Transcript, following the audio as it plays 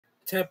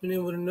tapping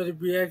in with another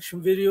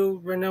reaction video.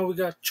 Right now we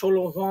got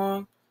Cholo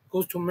Juan,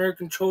 goes to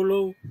American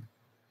Cholo,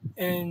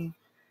 and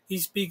he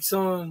speaks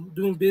on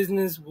doing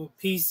business with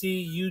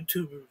PC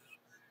YouTubers.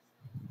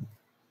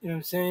 You know what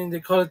I'm saying? They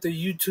call it the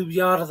YouTube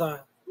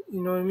yarda.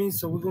 You know what I mean?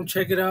 So we're gonna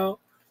check it out.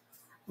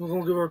 We're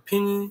gonna give our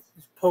opinion.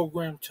 It's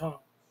program time.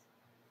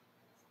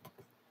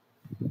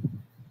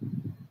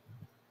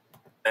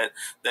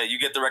 That you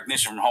get the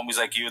recognition from homies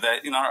like you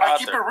that are I out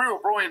keep there. it real,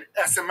 bro. And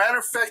as a matter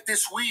of fact,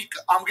 this week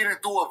I'm gonna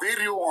do a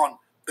video on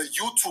the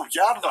YouTube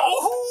yarda.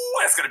 Oh,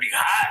 that's gonna be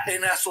hot.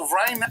 And as of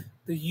right now,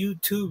 The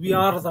YouTube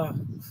yarda.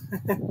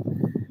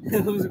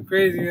 It was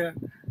crazy. Yeah,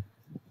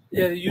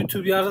 the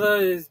YouTube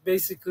yarda is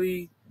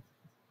basically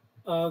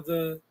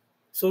the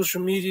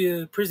social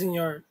media prison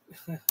yard.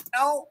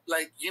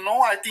 like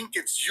I think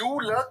it's you,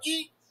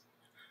 Lucky,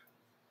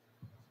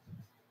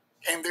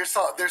 and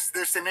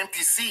there's an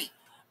empty seat.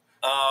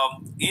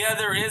 Yeah,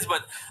 there is,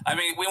 but I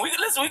mean,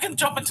 we can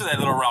jump into that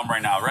little realm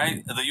right now,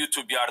 right? The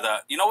YouTube yarda.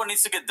 You know what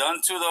needs to get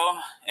done too, though,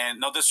 and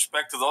no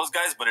disrespect to those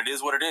guys, but it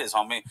is what it is,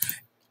 homie.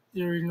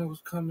 You already know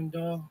what's coming,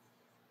 dog.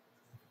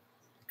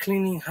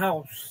 Cleaning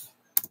house.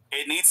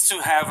 It needs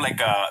to have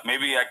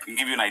maybe I can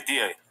give you an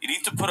idea. You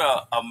need to put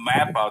a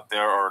map out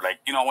there, or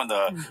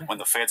when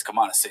the feds come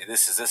out and say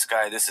this is this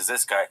guy,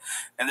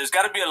 and there's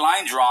got to be a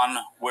line drawn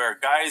where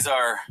guys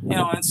are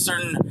in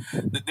certain.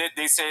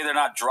 They say they're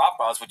not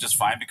dropouts, which is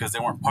fine because they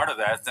weren't part of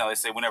that. Now they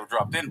say we never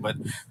dropped in, but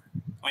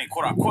I mean,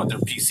 quote unquote, they're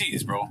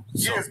PCs, bro.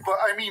 So, yes, but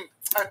I mean,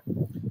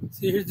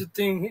 see, here's the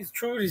thing. It's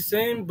true what he's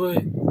saying,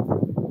 but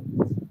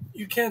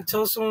you can't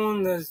tell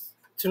someone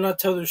to not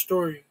tell their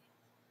story.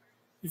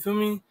 You feel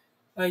me?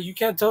 Like, you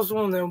can't tell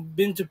someone that's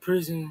been to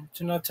prison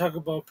to not talk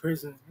about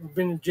prison, or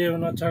been to jail,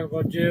 not talk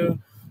about jail,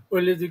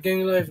 or lived the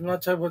gang life,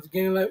 not talk about the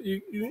gang life.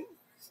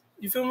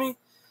 You feel me?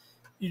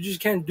 You just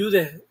can't do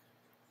that.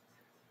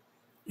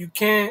 You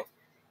can't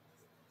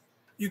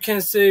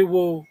say,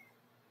 well,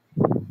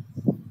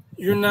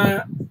 you're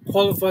not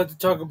qualified to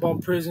talk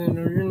about prison,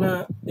 or you're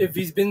not, if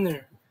he's been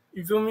there.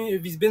 You feel me?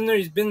 If he's been there,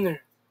 he's been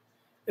there.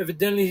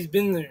 Evidently, he's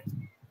been there.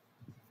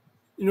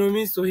 You know what I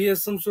mean? So he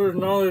has some sort of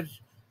knowledge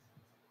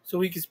so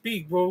he can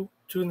speak, bro,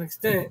 to an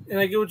extent. And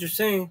I get what you're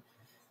saying.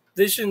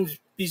 They shouldn't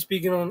be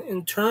speaking on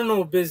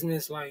internal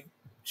business, like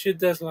shit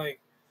that's like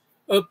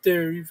up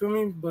there, you feel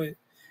me? But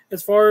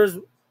as far as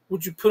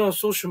what you put on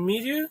social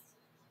media,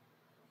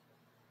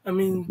 I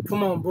mean,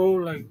 come on, bro,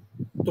 like,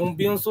 don't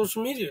be on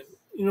social media.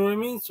 You know what I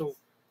mean? So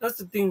that's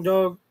the thing,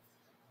 dog.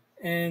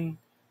 And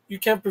you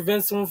can't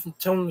prevent someone from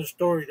telling their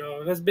story,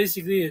 dog. That's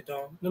basically it,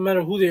 dog. No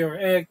matter who they are,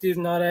 active,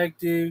 not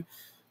active,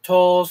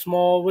 tall,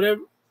 small,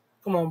 whatever.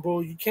 Come on, bro.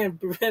 You can't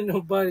prevent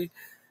nobody.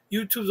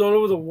 YouTube's all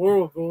over the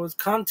world, bro. It's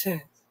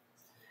content,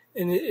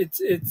 and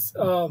it's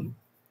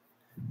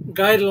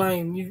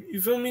guideline. You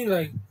feel me?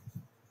 Like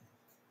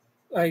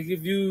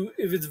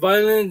if it's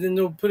violent, then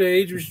they'll put an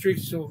age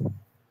restriction. So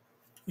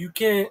you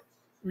can't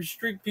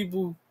restrict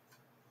people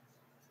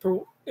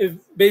if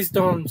based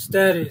on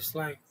status,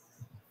 like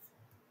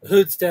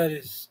hood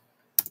status.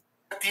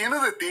 At the end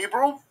of the day,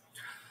 bro,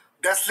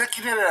 that's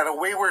looking at it a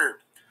way where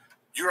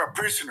you're a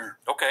prisoner.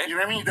 Okay. You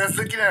know what I mean? That's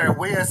looking at it a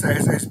way as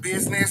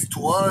business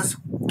to us,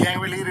 gang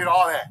related,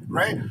 all that,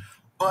 right?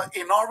 But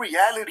in all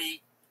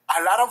reality,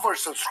 a lot of our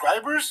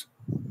subscribers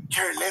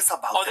care less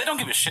about that. They don't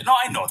give a shit. No,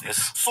 I know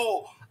this.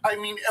 So, I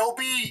mean, it'll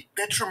be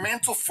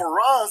detrimental for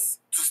us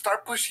to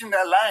start pushing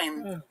that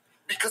line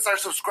because our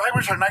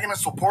subscribers are not going to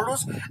support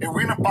us and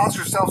we're going to box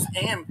ourselves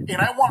in.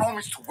 And I want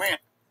homies to win.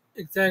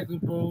 Exactly,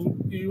 bro.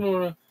 You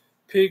want to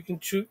pick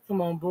and choose.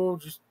 Come on, bro.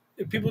 Just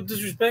if people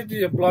disrespect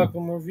you, block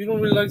them. Or if you don't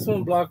really like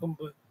someone, block them.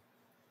 But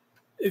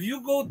if you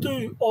go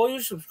through all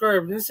your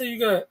subscribers, let's say you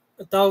got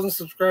 1,000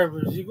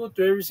 subscribers, you go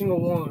through every single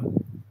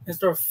one and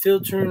start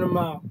filtering them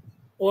out.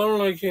 Oh, I don't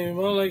like him.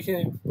 I don't like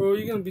him. Bro,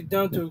 you're going to be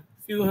down to a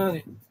few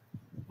hundred.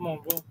 Come on,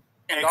 bro.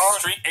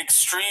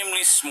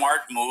 Extremely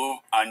smart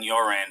move on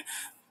your end.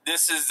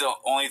 This is the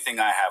only thing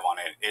I have on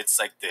it. It's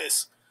like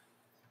this.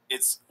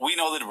 We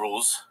know the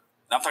rules.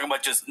 I'm talking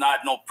about just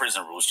no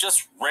prison rules,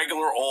 just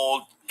regular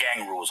old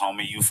gang rules,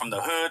 homie. You from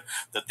the hood,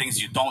 the things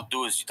you don't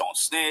do is you don't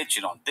snitch,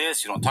 you don't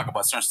this, you don't talk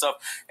about certain stuff.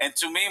 And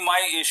to me,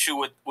 my issue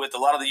with a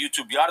lot of the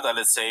YouTube yarda,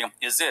 let's say,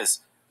 is this.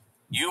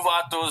 You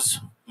vatos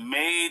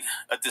made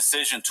a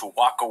decision to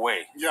walk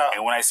away. Yeah.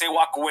 And when I say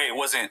walk away, it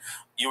wasn't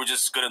you were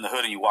just good in the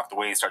hood and you walked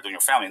away and started doing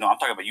your family. No, I'm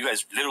talking about you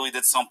guys literally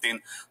did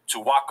something to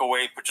walk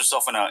away, put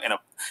yourself in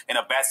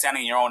a bad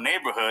standing in your own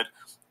neighborhood,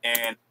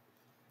 and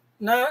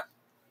not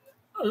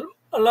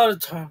a lot of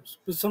times,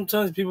 but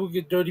sometimes people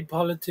get dirty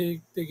politic.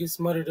 They get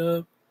smothered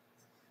up.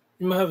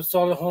 You might have a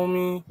solid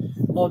homie,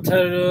 all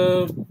tatted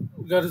up,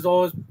 got his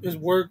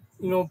work,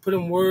 put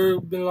in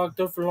work, been locked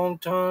up for a long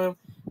time,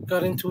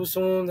 got into with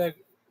someone that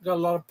got a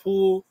lot of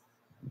pull,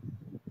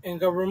 and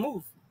got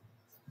removed.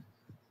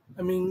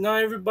 I mean,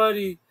 not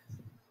everybody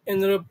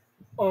ended up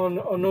on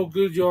a no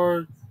good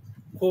yard,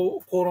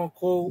 quote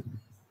unquote,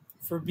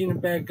 for being a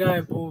bad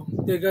guy, but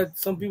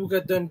some people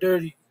got done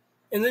dirty.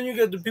 And then you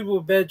got the people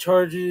with bad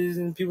charges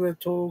and people that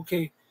told,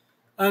 okay,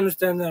 I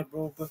understand that,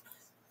 bro, but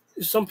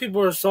some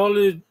people are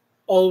solid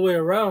all the way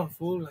around,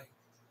 fool. Like,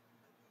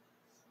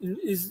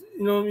 is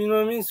you know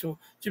what I mean. So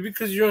just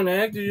because you're an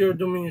actor, you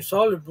don't mean you're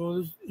solid,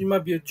 bro. You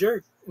might be a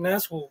jerk, an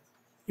asshole.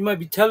 You might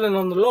be telling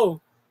on the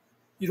low.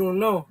 You don't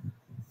know.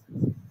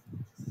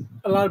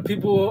 A lot of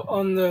people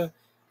on the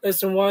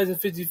S and Ys and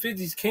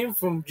 50/50s came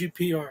from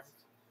GPR.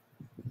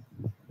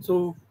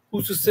 So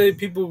who's to say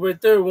people right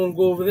there won't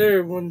go over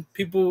there when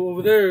people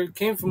over there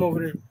came from over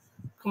there?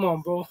 Come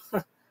on, bro.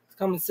 It's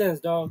common sense,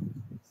 dog.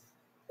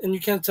 And you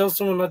can't tell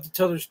someone not to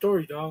tell their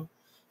story, dog.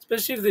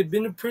 Especially if they've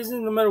been to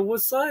prison, no matter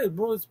what side,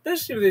 bro.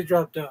 Especially if they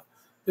dropped out,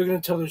 they're gonna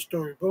tell their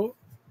story, bro.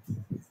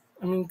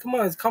 I mean, come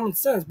on, it's common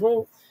sense,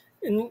 bro.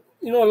 And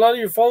a lot of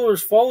your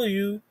followers follow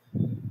you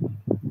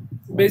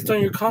based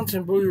on your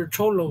content, bro. You're a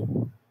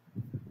cholo.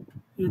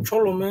 You're a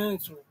cholo, man.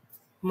 So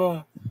come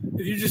on.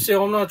 If you just say,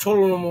 "Oh, I'm not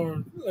cholo no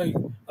more," like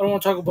I don't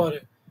want to talk about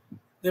it,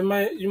 you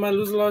might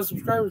lose a lot of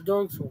subscribers,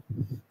 dog. So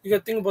you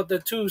gotta think about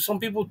that too. Some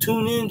people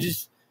tune in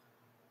just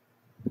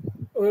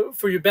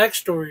for your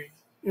backstory,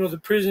 the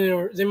prison,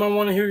 or they might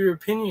want to hear your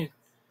opinion.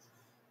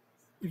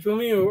 You feel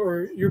me?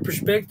 Or your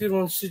perspective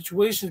on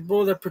situations,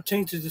 bro, that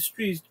pertain to the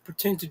streets,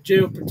 pertain to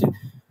jail.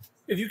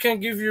 If you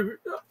can't give your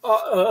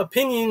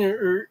opinion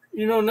or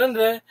none of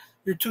that,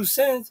 your 2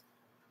 cents,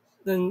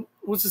 then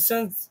what's the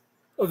sense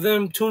of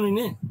them tuning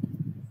in?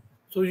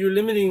 So you're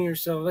limiting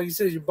yourself, like you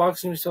said, you're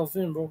boxing yourself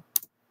in, bro.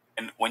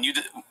 And when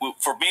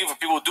for me, for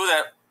people who do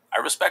that, I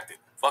respect it.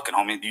 Fucking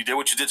homie, you did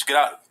what you did to get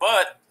out.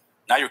 But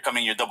now you're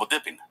coming, you're double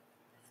dipping.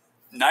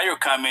 Now you're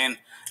coming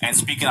and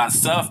speaking on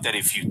stuff that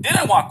if you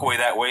didn't walk away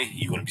that way,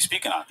 you wouldn't be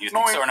speaking on. You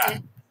think so or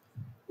not?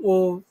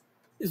 Well,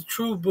 it's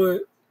true,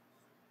 but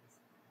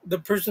the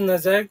person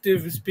that's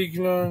active is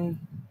speaking on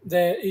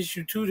that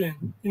issue too.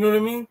 Then you know what I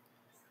mean.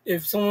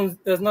 If someone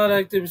that's not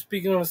active is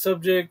speaking on a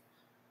subject,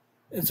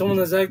 and someone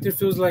that's active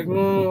feels like,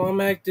 no,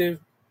 I'm active,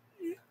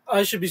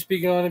 I should be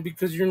speaking on it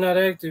because you're not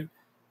active.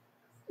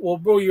 Well,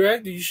 bro, you're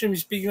active. You shouldn't be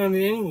speaking on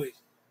it anyways.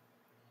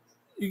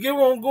 You get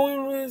where I'm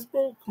going with this,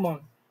 bro? Come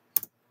on.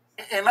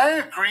 And I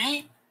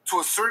agree to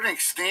a certain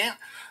extent.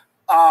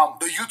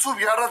 The YouTube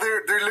yada,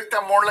 they're looked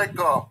at more like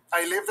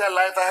I live that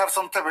life. I have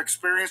some type of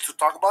experience to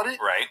talk about it.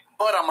 Right.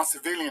 But I'm a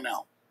civilian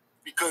now,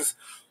 because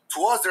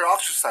to us they're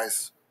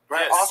ostracized,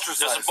 right? Yes,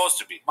 ostracized. they're supposed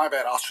to be. My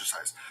bad,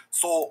 ostracized.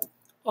 So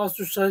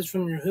ostracized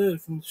from your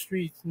hood, from the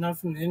streets, not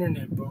from the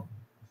internet, bro.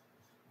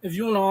 If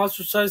you want to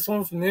ostracize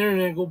someone from the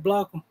internet, go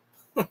block them.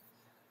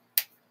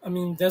 I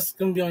mean, that's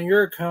gonna be on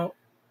your account.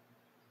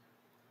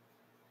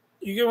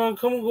 You get where I'm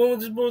coming going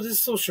with this, bro? This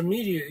is social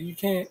media. You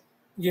can't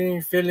get in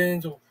your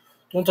feelings or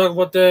don't talk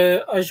about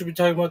that. I should be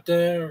talking about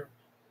that. Or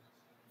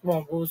come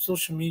on, bro. It's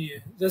social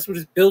media. That's what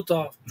it's built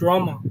off: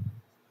 drama,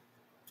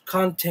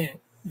 content,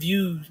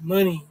 views,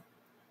 money.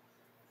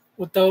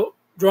 Without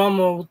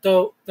drama,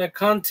 without that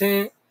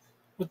content,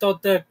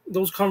 without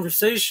those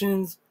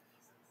conversations,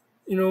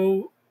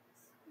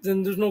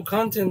 then there's no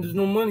content, there's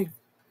no money.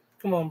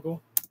 Come on,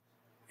 bro.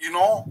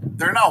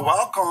 they're not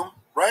welcome,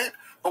 right?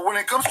 But when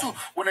it comes to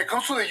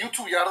the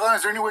YouTube yarda,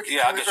 is there any way?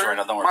 Yeah, I'll get you right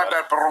now. Don't worry My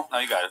about bad, perro. No,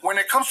 you got it. When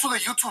it comes to the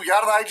YouTube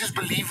yarda, I just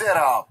believe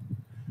that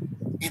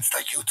it's the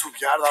YouTube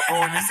yarda, bro.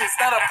 And it's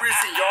not a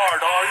prison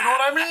yard, dog. You know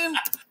what I mean?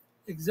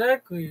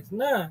 Exactly. It's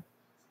not.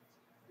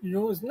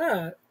 It's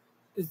not.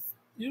 It's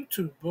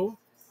YouTube, bro.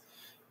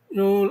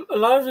 A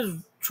lot of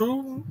it's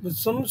true, but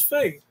some is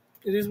fake.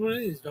 It is what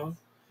it is, dog.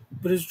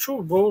 But it's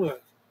true, bro.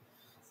 Like,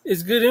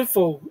 it's good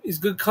info. It's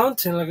good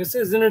content. Like I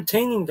said, it's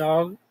entertaining,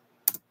 dog.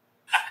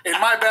 And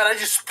my bad, I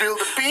just spilled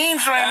the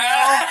beans right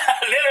now.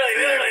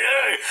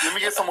 literally. Let me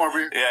get some more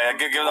beer. Yeah,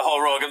 give the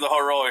whole roll. Give the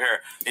whole roll here.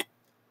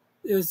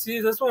 Yeah, see,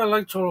 that's why I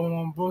like Cholo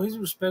Juan, bro. He's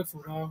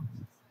respectful, dog. You know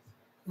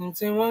what I'm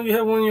saying? Why don't you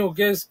have one of your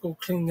guests go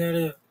clean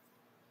that up?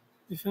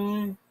 You feel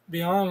me?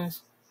 Be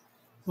honest.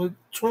 But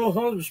Cholo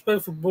Juan's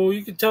respectful, bro.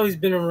 You can tell he's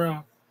been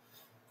around.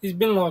 He's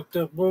been locked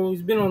up, bro.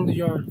 He's been on the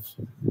yards.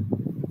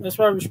 That's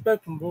why I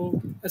respect him,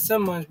 bro. I said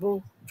mine,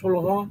 bro.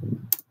 Cholo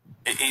Juan.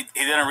 He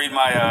didn't read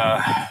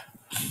my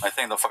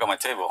thing. The fuck on my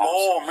table. Holmes.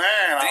 Oh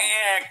man!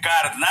 Damn,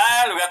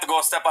 carnal. We have to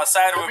go step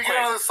outside real Let me quick.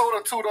 get another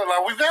soda too. Though.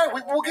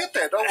 Like, we'll get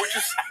that. Though.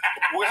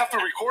 We have to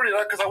record it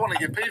because I want to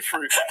get paid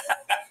for it.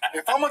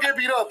 If I'm gonna get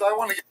beat up, I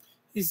want to get.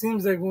 He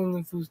seems like one of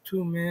them fools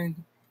too, man.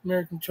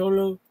 American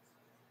Cholo.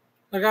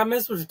 Like, I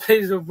mess with his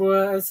page though,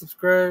 bro. I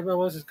subscribe. I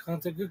watch his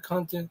content. Good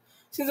content.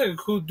 Seems like a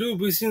cool dude,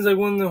 but he seems like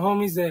one of the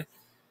homies that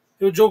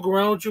he'll joke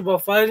around with you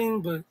about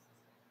fighting, but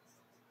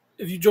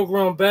if you joke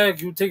around back,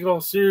 he'll take it all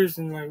serious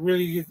and like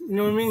really get, you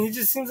know what I mean? He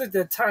just seems like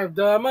that type,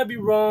 dog. I might be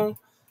wrong.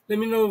 Let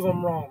me know if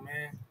I'm wrong,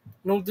 man.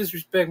 No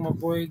disrespect, my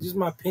boy. Just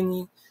my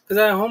opinion. Because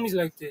I have homies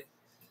like that.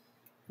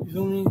 You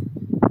feel me?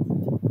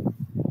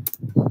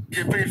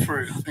 Get paid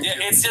for it. Yeah,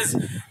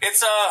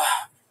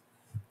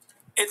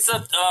 it's a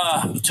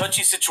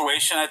touchy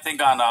situation, I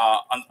think, on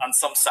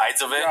some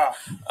sides of it. Yeah.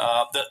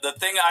 The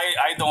thing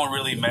I don't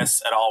really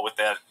mess at all with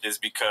that is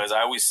because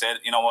I always said,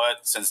 you know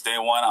what, since day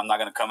one, I'm not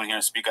going to come in here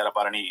and speak out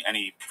about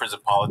any prison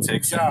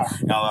politics. Yeah.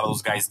 And a lot of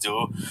those guys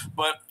do.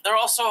 But they're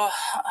also,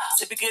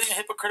 they be getting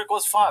hypocritical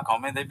as fuck,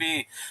 homie. They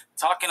be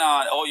talking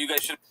on, oh, you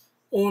guys should.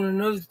 Oh, and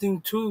another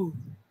thing too,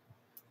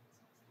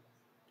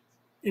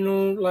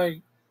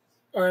 like,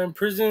 are in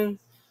prison,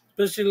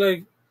 especially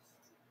like,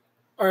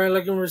 are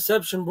like in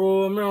reception,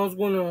 bro. I remember I was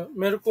going to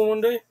medical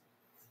one day,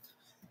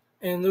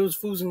 and there was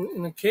fools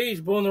in a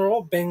cage, bro, and they're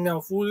all banged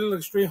out, fool. They look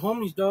like straight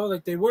homies, dog.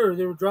 Like they were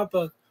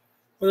dropouts,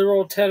 but they were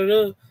all tatted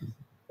up.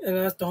 And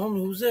I asked the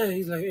homie, who's that?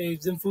 He's like, hey,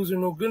 them fools are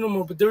no good no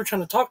more. But they were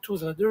trying to talk to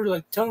us. Like, they were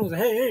like telling us,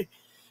 like, hey, hey.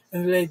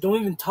 And they're like, don't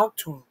even talk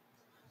to him.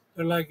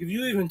 They're like, if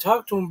you even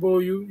talk to him, bro,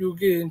 you'll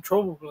get in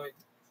trouble. Like,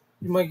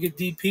 you might get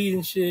DP'd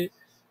and shit,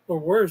 or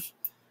worse.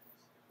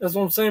 That's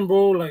what I'm saying,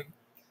 bro. Like,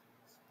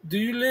 do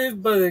you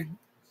live by the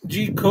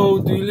G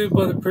code? Do you live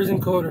by the prison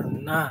code or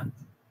not?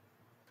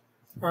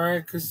 All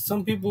right, because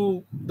some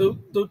people,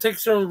 they'll take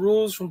certain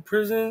rules from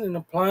prison and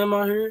apply them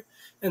out here,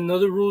 and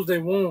other rules they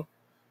won't.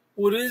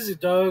 What is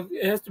it, dog?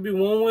 It has to be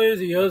one way or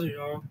the other,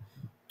 dog.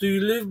 Do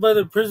you live by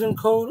the prison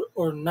code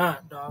or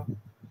not, dog?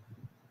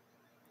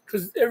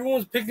 Because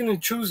everyone's picking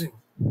and choosing.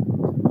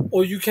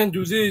 Oh, you can't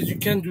do this, you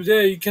can't do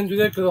that, you can't do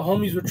that because the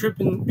homies were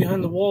tripping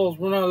behind the walls.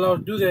 We're not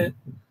allowed to do that.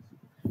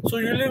 So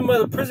you're living by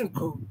the prison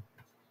code.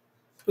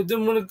 But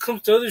then when it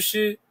comes to other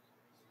shit,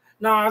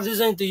 nah,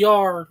 this ain't the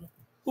yard.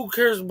 Who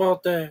cares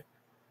about that?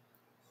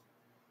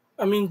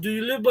 I mean, do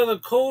you live by the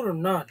code or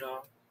not,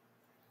 dog?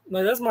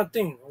 Like, that's my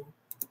thing, bro.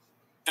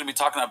 Shouldn't be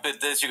talking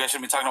about this. You guys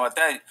shouldn't be talking about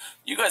that.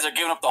 You guys are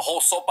giving up the whole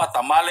sopa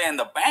tamale in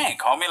the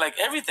bank, homie. Like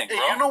everything, bro.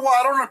 Hey, you know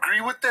what? I don't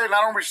agree with that, and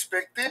I don't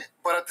respect it.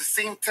 But at the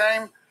same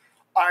time,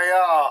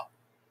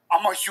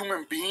 I'm a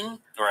human being,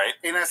 Right.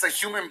 and as a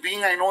human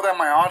being, I know that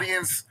my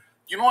audience.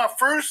 At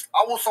first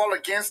I was all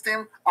against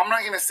them. I'm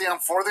not gonna say I'm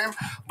for them,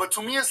 but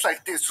to me, it's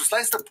like this: to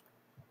slice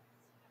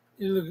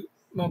the.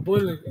 My boy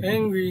look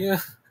angry.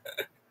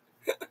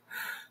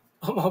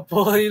 My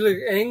boy, you look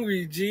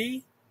angry,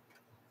 G.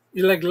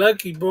 You like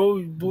lucky, bro.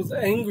 You both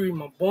angry,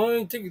 my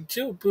boy. Take a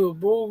chill pill,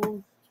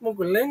 bro. Smoke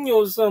a leño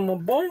or something,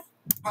 my boy.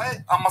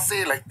 I'm gonna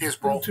say it like this,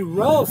 bro. Too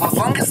rough. As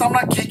long as I'm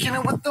not kicking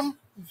it with them,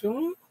 You feel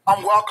me?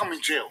 I'm welcome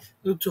in jail.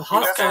 Too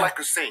hostile. That's all I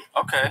could say.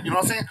 Okay. You know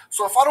what I'm saying?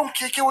 So if I don't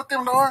kick it with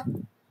them,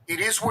 dog, it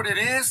is what it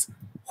is.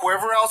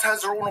 Whoever else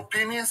has their own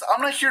opinions,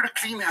 I'm not here to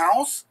clean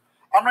house.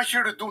 I'm not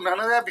here to do none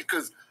of that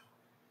because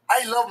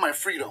I love my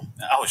freedom.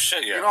 Oh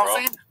shit, yeah. You know bro. what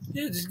I'm saying?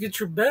 Yeah, just get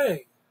your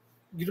bag.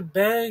 Get a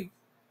bag.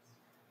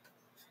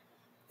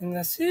 And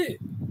that's it.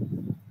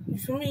 You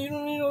feel me? You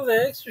don't need all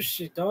that extra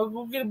shit, dog.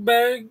 Go get a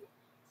bag.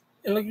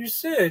 And like you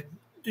said,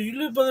 do you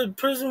live by the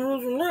prison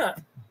rules or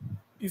not?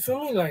 You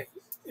feel me? Like,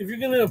 if you're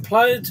going to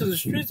apply it to the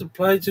streets,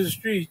 apply it to the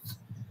streets.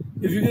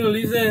 If you're going to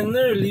leave that in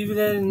there, leave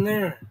that in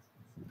there.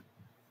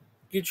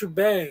 Get your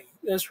bag.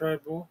 That's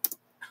right, bro.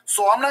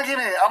 So I'm not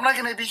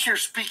gonna be here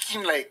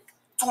speaking like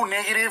too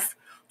negative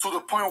to the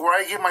point where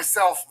I get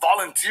myself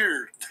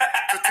volunteered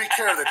to take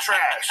care of the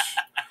trash.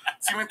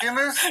 See me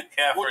entiendes?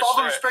 Yeah, With for all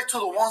sure. the respect to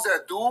the ones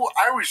that do,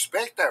 I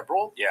respect that,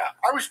 bro. Yeah.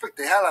 I respect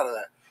the hell out of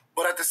that.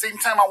 But at the same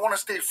time, I want to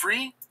stay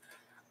free.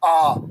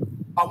 I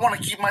want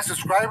to keep my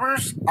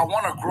subscribers. I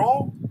want to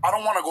grow. I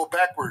don't want to go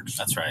backwards.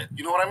 That's right.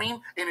 You know what I mean?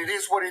 And it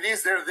is what it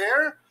is. They're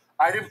there.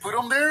 I didn't put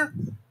them there,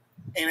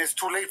 and it's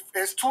too late.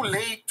 It's too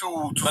late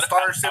to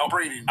start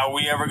separating. Are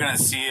we ever gonna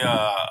see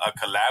a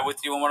collab with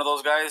you and one of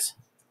those guys?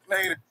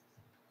 Negative.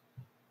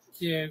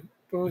 Yeah,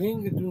 bro, he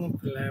ain't gonna do no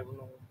collab with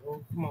no one,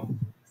 bro. Come on.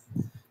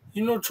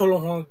 You know Cholo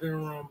Juan's been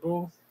around,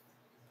 bro.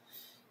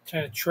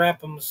 Try to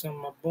trap him or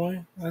something, my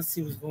boy. Let's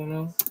see what's going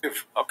on.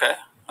 Okay.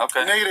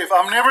 Okay. Negative.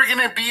 I'm never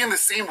gonna be in the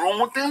same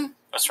room with them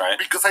That's right.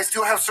 because I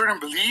still have certain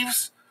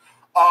beliefs.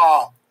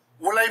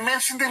 Will I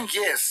mention them?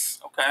 Yes.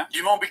 Okay.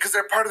 Because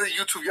they're part of the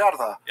YouTube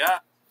yarda. Yeah.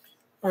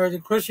 All right, the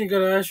question you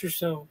gotta ask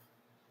yourself.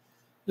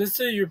 Let's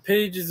say your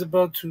page is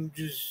about to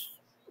just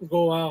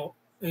go out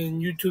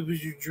and YouTube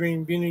is your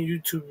dream, being a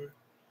YouTuber.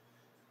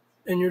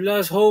 And your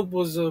last hope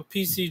was a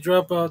PC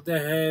dropout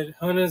that had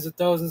hundreds of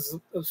thousands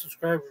of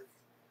subscribers.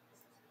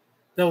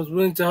 That was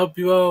willing to help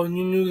you out, and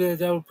you knew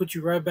that would put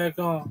you right back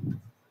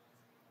on.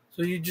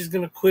 So you're just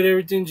gonna quit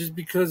everything just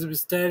because of his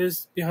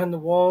status behind the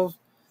walls,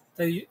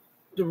 the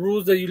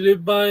rules that you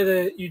live by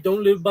that you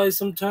don't live by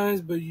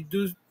sometimes, but you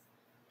do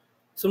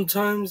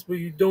sometimes, but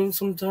you don't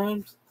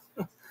sometimes.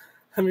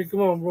 I mean,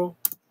 come on, bro.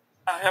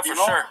 Yeah, for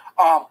sure.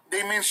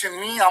 They mention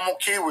me. I'm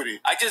okay with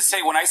it. I just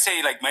say when I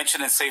say like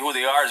mention and say who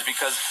they are is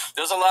because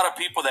there's a lot of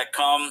people that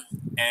come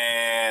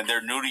and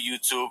they're new to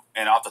YouTube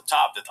and off the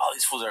top that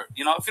these fools are, if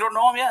you don't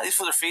know them, yeah, these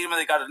fools are feeding them.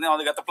 They got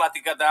they got the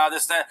platica down,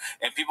 this, that,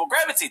 and people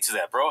gravitate to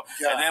that, bro.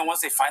 Yeah. And then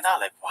once they find out,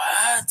 like,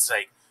 what? It's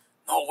like,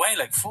 no way,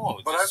 like,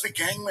 fool. But that's the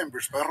gang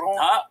members, perro.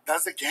 Huh?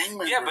 That's the gang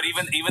members. Yeah, but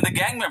even the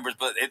gang members,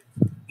 but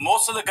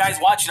most of the guys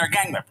watching are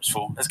gang members,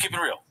 fool. Let's keep it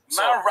real.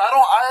 So, Man,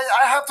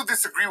 I have to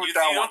disagree with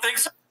that you one. don't think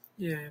so?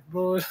 Yeah,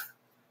 bro.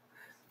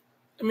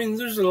 I mean,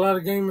 there's a lot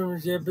of gang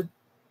members, yeah, but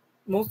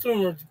most of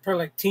them are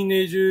probably like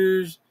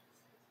teenagers,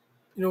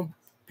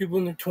 people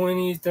in their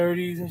 20s,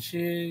 30s and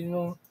shit,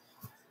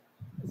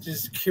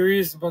 just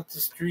curious about the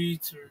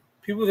streets, or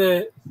people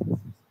that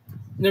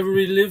never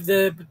really lived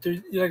that, but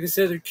they're, like I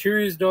said, they're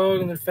curious,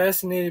 dog, and they're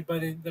fascinated by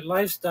the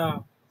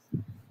lifestyle.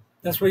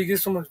 That's why you get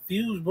so much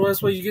views, bro.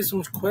 That's why you get so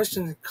much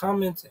questions and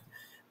comments. And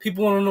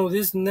people want to know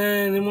this and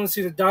that. And they want to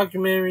see the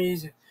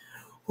documentaries and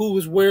who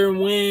was where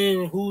and when,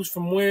 and who's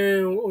from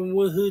where, and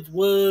what hoods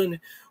what, and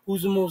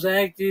who's the most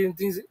active and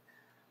things.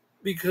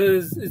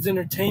 Because it's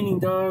entertaining,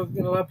 dog.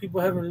 And a lot of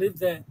people haven't lived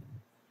that.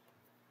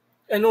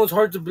 I know it's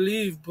hard to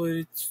believe, but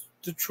it's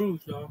the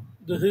truth, dog.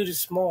 The hood is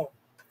small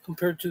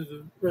compared to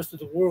the rest of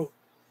the world.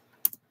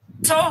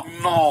 So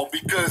No,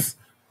 because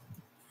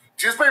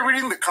just by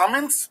reading the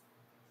comments,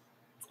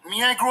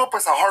 me, I grew up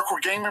as a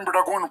hardcore gang member,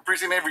 dog, going to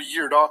prison every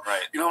year, dog.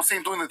 Right. You know what I'm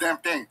saying? Doing the damn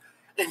thing.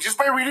 And just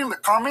by reading the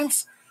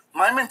comments,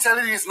 my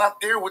mentality is not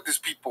there with these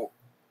people.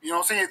 You know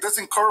what I'm saying? It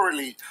doesn't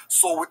correlate.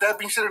 So with that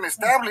being said and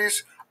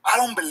established, I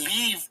don't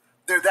believe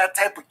they're that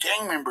type of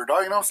gang member,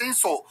 dog. You know what I'm saying?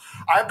 So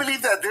I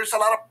believe that there's a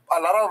lot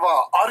of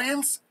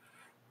audience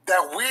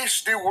that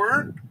wish they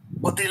were,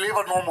 but they live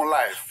a normal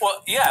life.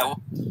 well, yeah,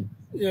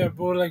 Yeah,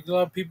 bro. Like a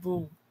lot of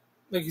people,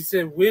 like you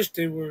said, wish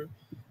they were.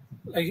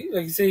 Like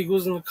you said, he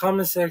goes in the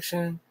comment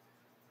section,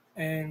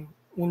 and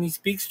when he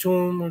speaks to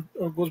him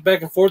or goes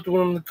back and forth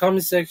with him in the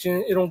comment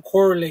section, it don't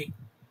correlate.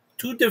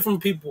 Two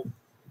different people.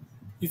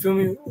 You feel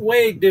me?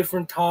 Way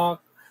different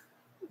talk,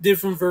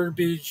 different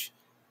verbiage.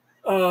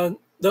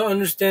 The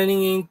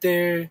understanding ain't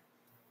there.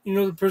 You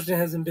know the person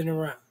hasn't been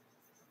around.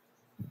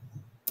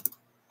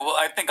 well,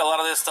 I think a lot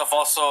of this stuff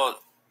also.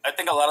 I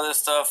think a lot of this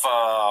stuff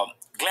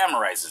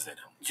glamorizes it.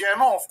 Yeah,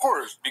 no, of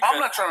course. Because- I'm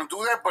not trying to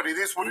do that, but it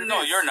is what it is.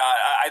 No, you're not.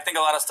 I think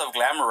a lot of stuff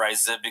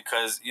glamorizes it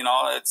because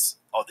it's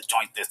the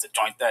joint this, the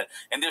joint that,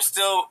 and they're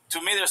still, to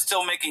me, they're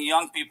still making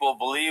young people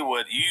believe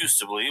what you used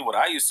to believe, what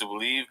I used to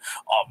believe.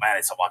 Oh man,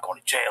 it's about going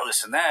to jail,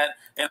 this and that.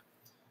 And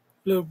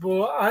Look,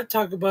 bro, I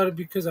talk about it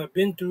because I've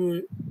been through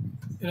it,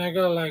 and I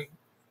got like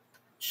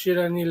shit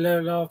I need to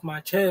let off my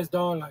chest,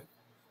 dog. Like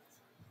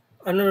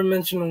I never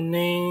mentioned no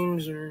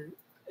names or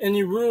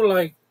any real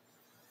like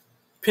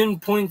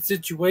pinpoint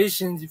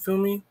situations. You feel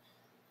me?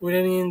 With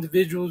any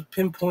individuals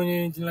pinpointing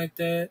anything like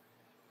that.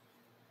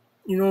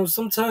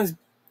 Sometimes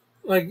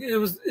like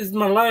it's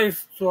my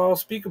life, so I'll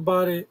speak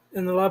about it,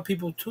 and a lot of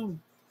people too.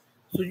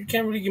 So you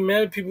can't really get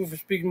mad at people for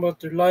speaking about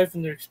their life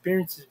and their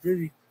experiences.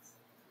 Really,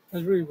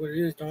 that's really what it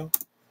is, dog.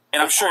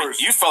 I'm Of sure course.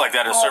 you felt like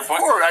that at a No, certain of point,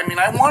 course. I mean,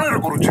 I wanted to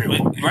go to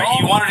jail. right?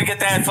 You wanted to get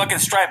that fucking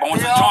stripe. I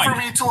wanted They to offered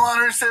join. me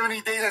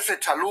 270 days. I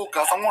said,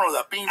 Chalucas, I wanted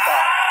the pinta.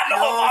 No,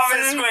 You know what I'm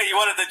this saying? way. You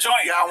wanted the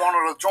joint. Yeah, I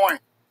wanted to join.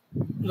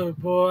 Look,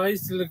 bro, I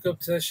used to look up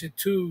to that shit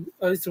too.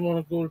 I used to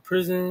want to go to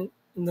prison,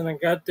 and then I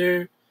got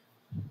there,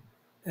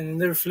 and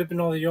they were flipping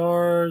all the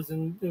yards,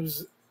 and it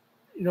was,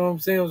 you know what I'm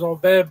saying, it was all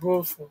bad,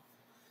 bro. So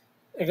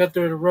I got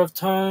there at a rough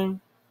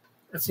time.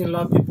 I seen a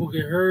lot of people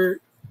get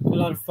hurt, a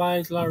lot of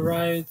fights, a lot of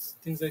riots,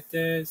 things like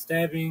that,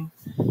 stabbing.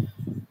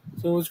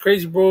 So it was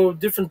crazy, bro.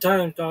 Different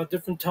times, dog.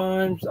 Different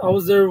times. I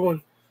was there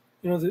when,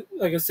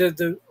 like I said,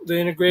 the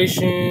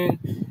integration,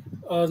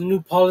 the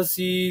new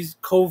policies,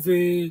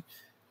 COVID,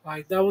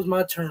 like that was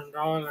my turn,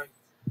 dog. Like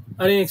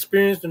I didn't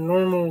experience the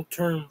normal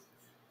term.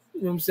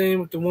 You know what I'm saying?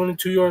 With the 1 and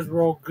 2 yards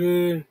were all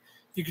good.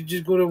 You could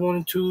just go to 1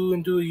 and 2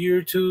 and do a year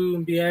or two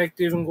and be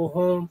active and go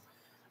home.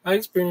 I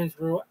experienced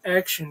real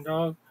action,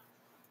 dog.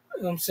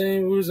 You know what I'm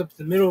saying? We was up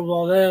in the middle of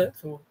all that.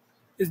 So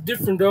it's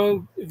different,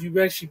 dog, if you've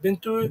actually been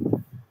through it.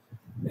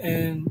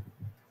 And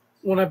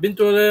when I've been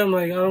through that, I'm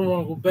like, I don't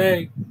want to go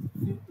back.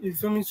 You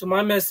feel me? So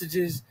my message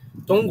is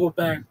don't go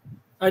back.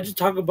 I just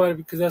talk about it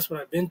because that's what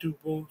I've been through,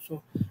 bro.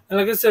 So, and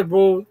like I said,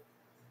 bro,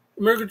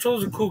 American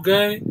Troll's a cool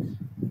guy,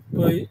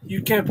 but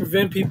you can't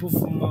prevent people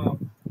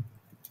from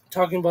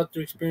talking about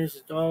their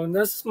experiences, dog. And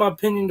that's just my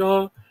opinion,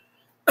 dog.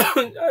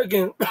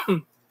 Again,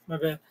 my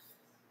bad.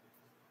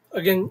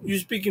 Again, you're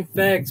speaking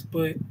facts,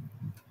 but you know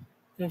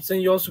what I'm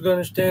saying? You also gotta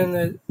understand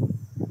that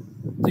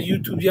the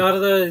YouTube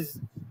yarda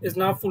is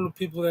not full of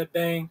people that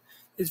bang.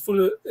 It's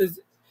full of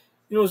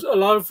a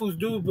lot of fools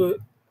do, but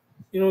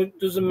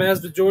there's a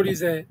mass majority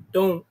that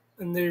don't,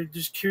 and they're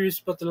just curious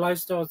about the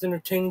lifestyle. It's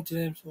entertaining to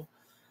them, so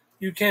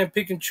you can't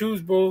pick and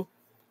choose, bro.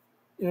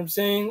 You know what I'm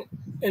saying?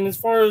 And as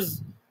far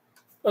as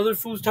other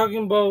fools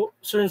talking about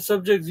certain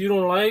subjects you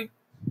don't like,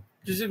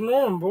 just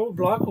ignore them, bro.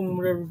 Block them,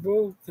 whatever,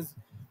 bro. Because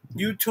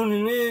you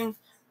tuning in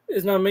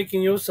is not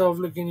making yourself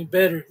look any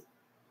better.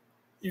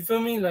 You feel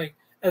me? Like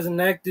as an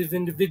active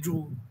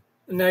individual,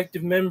 an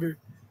active member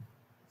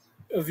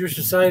of your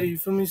society. You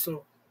feel me?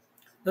 So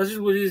that's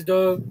just what it is,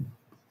 dog.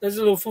 That's a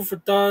little food for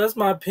thought. That's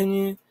my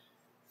opinion. You know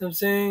what I'm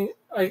saying?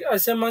 I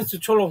sent mine to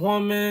Cholo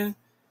Juan, man.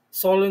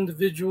 Solid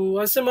individual.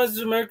 I sent mine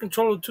to American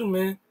Cholo too,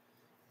 man.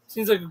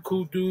 Seems like a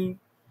cool dude.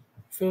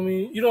 Feel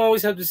me? You don't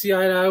always have to see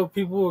eye to eye with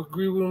people or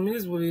agree with them. It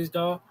is what it is,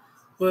 dog.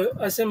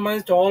 But I sent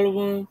mine to all of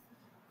them.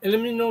 And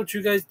let me know what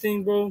you guys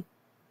think, bro. You know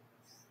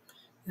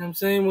what I'm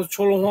saying? Was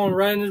Cholo Juan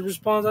right in his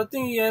response? I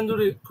think he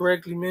handled it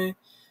correctly, man.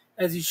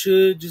 As he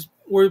should. Just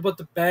worry about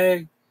the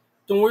bag.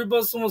 Don't worry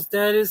about someone's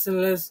status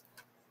unless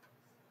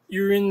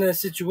you're in that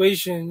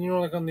situation,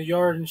 like on the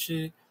yard and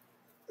shit.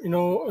 And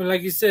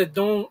like you said,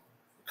 don't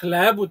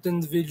collab with the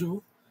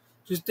individual.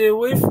 Just stay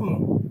away from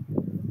them.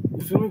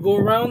 You feel me? Go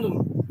around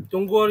them.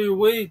 Don't go out of your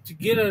way to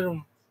get at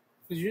them.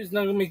 Because it's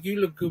not going to make you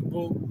look good,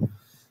 bro.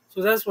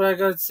 So that's what I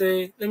got to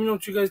say. Let me know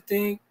what you guys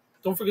think.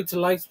 Don't forget to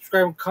like,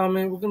 subscribe, and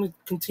comment. We're going to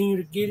continue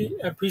to get it.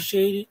 I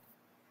appreciate it.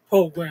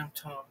 Program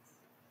time.